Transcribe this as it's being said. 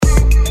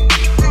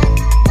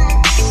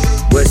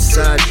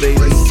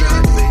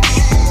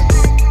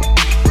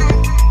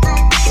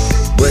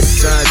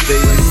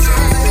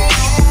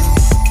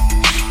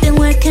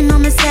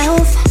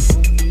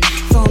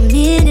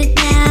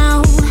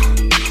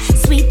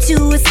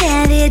to a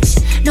savage.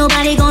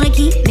 Nobody gonna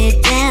keep me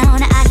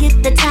down. I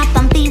hit the top,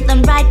 I'm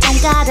feeling right.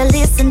 Don't gotta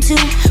listen to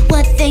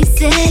what they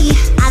say.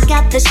 I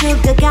got the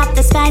sugar, got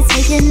the spice,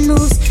 making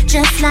moves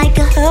just like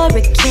a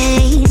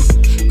hurricane.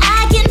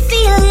 I can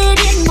feel it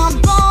in my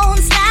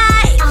bones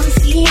like I'm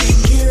feeling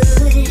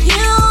good.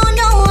 You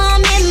know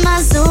I'm in my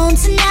zone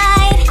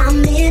tonight.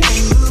 I'm in the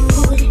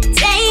mood,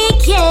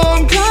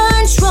 taking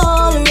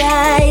control,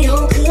 right?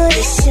 No good,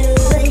 it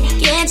should.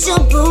 Get your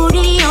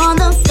booty on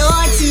the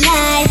floor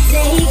tonight.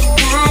 They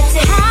got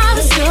to have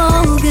it so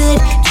good.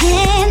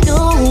 Can't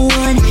no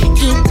one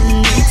keep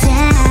me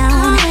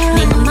down.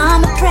 Make my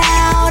mama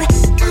proud.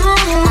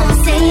 I'ma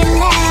say it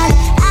loud.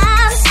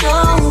 I'm so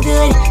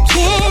good.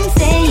 Can't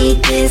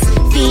fake this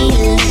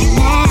feeling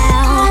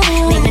now.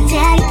 Make my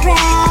daddy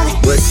proud.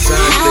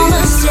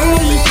 I'ma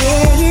shake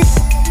it.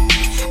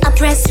 I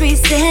press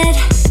reset.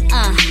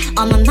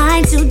 On my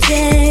mind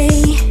today.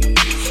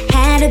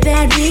 Had a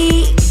bad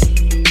week.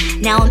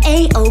 Now I'm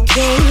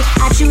A-okay.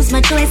 I choose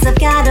my choice, I've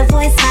got a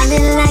voice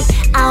smiling like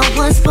I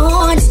was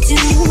born to do.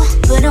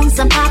 Put on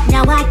some pop,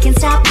 now I can't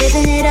stop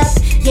living it up.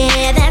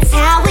 Yeah, that's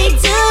how we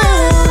do.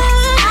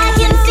 I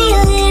can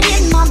feel it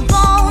in my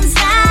bones.